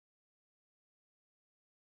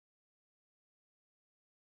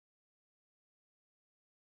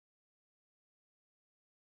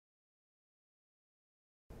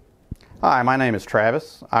Hi, my name is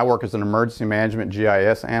Travis. I work as an emergency management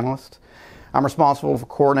GIS analyst. I'm responsible for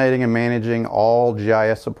coordinating and managing all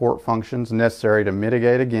GIS support functions necessary to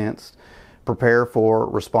mitigate against, prepare for,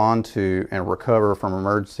 respond to, and recover from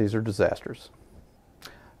emergencies or disasters.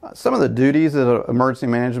 Some of the duties of an emergency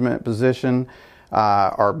management position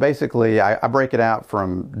are basically, I break it out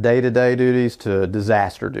from day-to-day duties to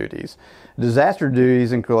disaster duties. Disaster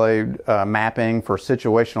duties include mapping for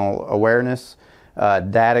situational awareness,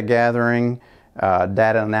 data gathering,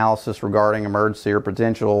 data analysis regarding emergency or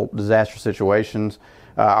potential disaster situations.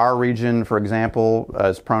 Our region, for example,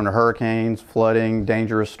 is prone to hurricanes, flooding,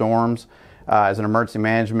 dangerous storms. As an emergency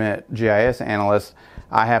management GIS analyst,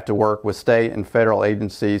 I have to work with state and federal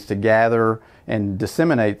agencies to gather and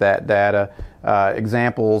disseminate that data.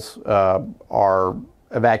 Examples are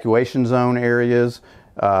evacuation zone areas,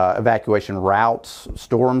 evacuation routes,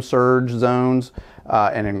 storm surge zones,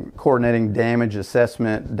 and in coordinating damage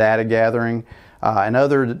assessment, data gathering, and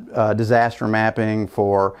other disaster mapping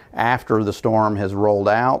for after the storm has rolled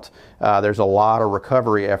out. There's a lot of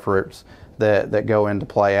recovery efforts that go into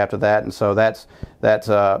play after that, and so that's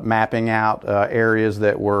mapping out areas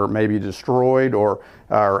that were maybe destroyed or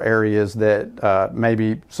areas that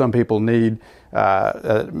maybe some people need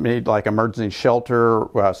like emergency shelter.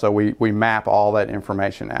 So we map all that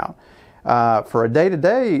information out. For a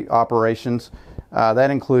day-to-day operations, that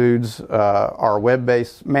includes our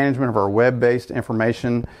web-based management of our web-based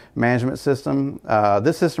information management system.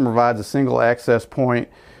 This system provides a single access point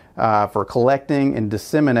for collecting and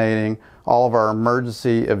disseminating all of our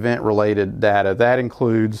emergency event-related data. That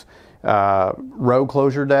includes road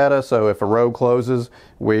closure data. So if a road closes,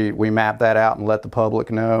 we map that out and let the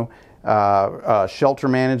public know. Shelter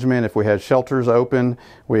management, if we have shelters open,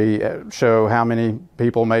 we show how many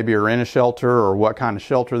people maybe are in a shelter or what kind of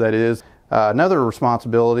shelter that is. Another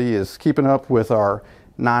responsibility is keeping up with our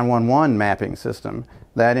 911 mapping system.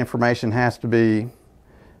 That information has to be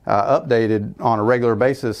updated on a regular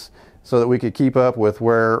basis so that we could keep up with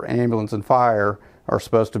where ambulance and fire are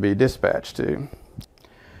supposed to be dispatched to.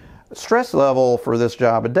 Stress level for this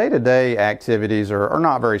job, day-to-day activities are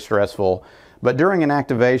not very stressful, but during an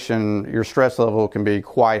activation, your stress level can be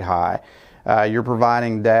quite high. You're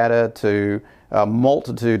providing data to a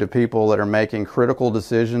multitude of people that are making critical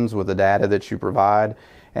decisions with the data that you provide.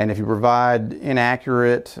 And if you provide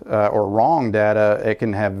inaccurate or wrong data, it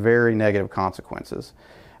can have very negative consequences.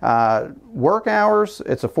 Work hours,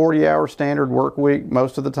 it's a 40-hour standard work week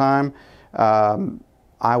most of the time.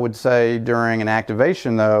 I would say during an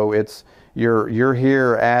activation though, you're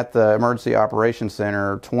here at the Emergency Operations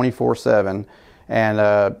Center 24/7,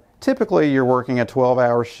 and typically you're working a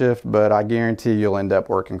 12-hour shift, but I guarantee you'll end up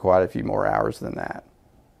working quite a few more hours than that.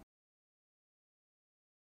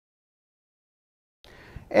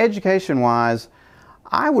 Education-wise,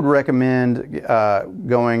 I would recommend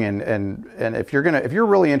going and if you're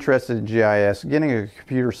really interested in GIS, getting a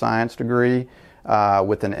computer science degree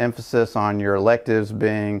with an emphasis on your electives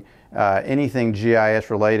being anything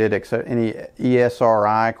GIS related, except any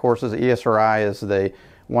ESRI courses. ESRI is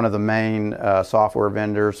one of the main software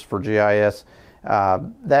vendors for GIS.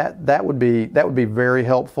 That would be very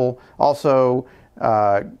helpful. Also,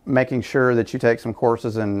 making sure that you take some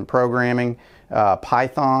courses in programming.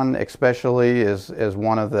 Python especially is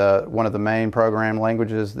one of the main program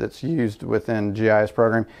languages that's used within GIS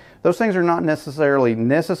program. Those things are not necessarily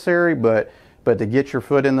necessary, but to get your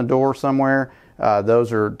foot in the door somewhere,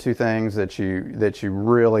 those are two things that you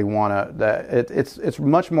really want to. It's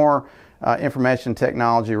much more information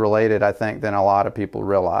technology related, I think, than a lot of people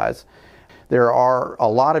realize. There are a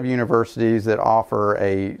lot of universities that offer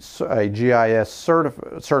a GIS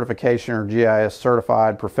certification or GIS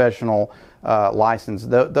certified professional license.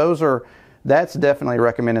 That's definitely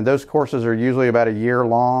recommended. Those courses are usually about a year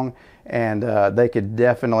long, and they could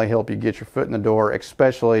definitely help you get your foot in the door,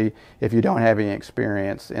 especially if you don't have any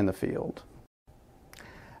experience in the field.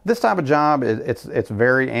 This type of job, it's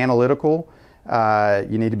very analytical.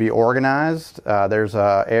 You need to be organized.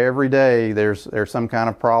 Every day there's some kind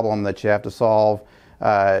of problem that you have to solve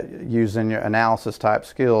using your analysis type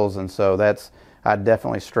skills, and so I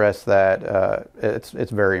definitely stress that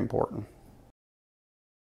it's very important.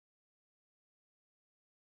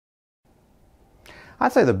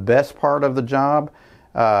 I'd say the best part of the job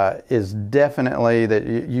is definitely that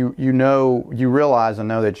you realize and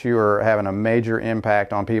know that you are having a major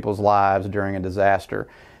impact on people's lives during a disaster.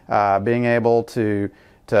 Being able to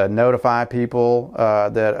notify people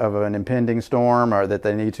that of an impending storm or that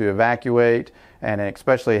they need to evacuate, and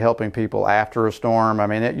especially helping people after a storm. I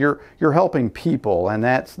mean, you're helping people, and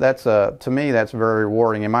that's to me that's very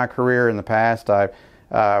rewarding. In my career in the past,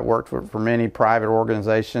 worked for many private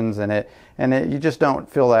organizations, and you just don't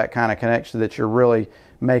feel that kind of connection that you're really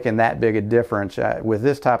making that big a difference. With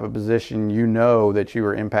this type of position, you know that you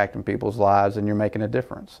are impacting people's lives and you're making a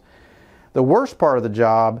difference. The worst part of the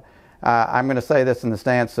job, I'm going to say this in the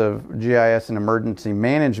stance of GIS and emergency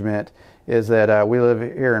management, is that we live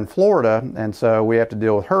here in Florida, and so we have to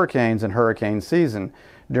deal with hurricanes and hurricane season.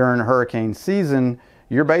 During hurricane season,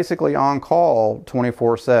 you're basically on call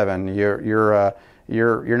 24/7.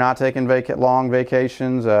 You're not taking long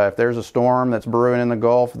vacations. If there's a storm that's brewing in the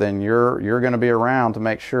Gulf, then you're going to be around to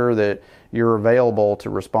make sure that you're available to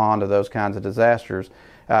respond to those kinds of disasters.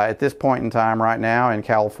 At this point in time right now in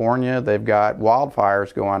California, they've got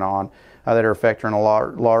wildfires going on that are affecting a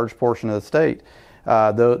large portion of the state.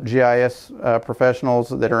 The GIS professionals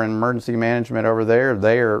that are in emergency management over there,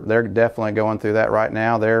 they're definitely going through that right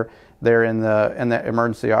now. They're in the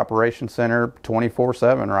emergency operations center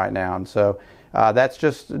 24/7 right now, and so that's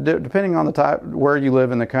just depending on the type where you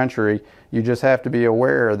live in the country. You just have to be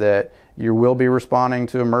aware that you will be responding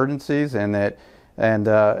to emergencies, and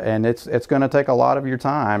it's going to take a lot of your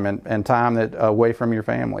time and time that away from your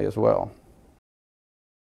family as well.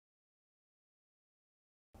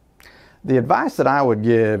 The advice that I would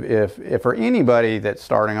give if for anybody that's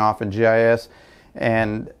starting off in GIS,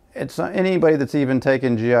 and it's anybody that's even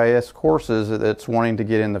taken GIS courses that's wanting to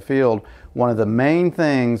get in the field, one of the main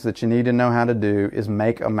things that you need to know how to do is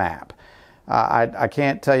make a map. I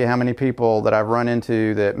can't tell you how many people that I've run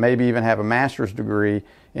into that maybe even have a master's degree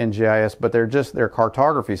in GIS, but their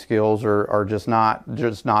cartography skills are just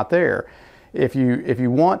not there. If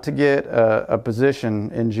you want to get a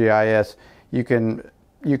position in GIS, you can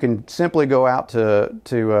simply go out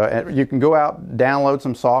you can go out, download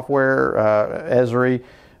some software. Esri,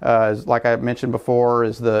 like I mentioned before,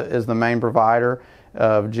 is the main provider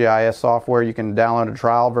of GIS software. You can download a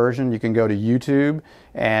trial version. You can go to YouTube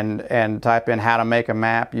and type in how to make a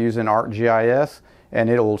map using ArcGIS, and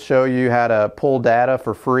it will show you how to pull data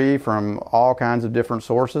for free from all kinds of different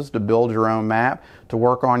sources to build your own map, to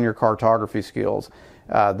work on your cartography skills.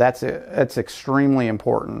 That's extremely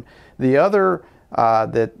important. The other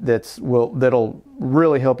that'll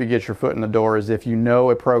really help you get your foot in the door is if you know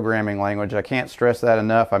a programming language. I can't stress that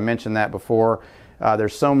enough. I mentioned that before.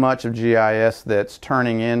 There's so much of GIS that's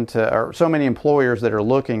turning into, or so many employers that are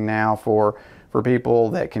looking now for people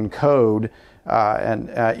that can code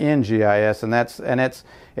in GIS, and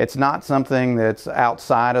it's not something that's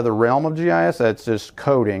outside of the realm of GIS. It's just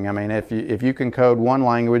coding. I mean, if you can code one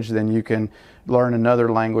language, then you can learn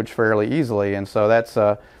another language fairly easily, and so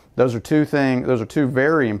those are two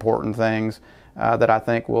very important things that I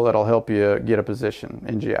think that'll help you get a position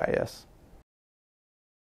in GIS.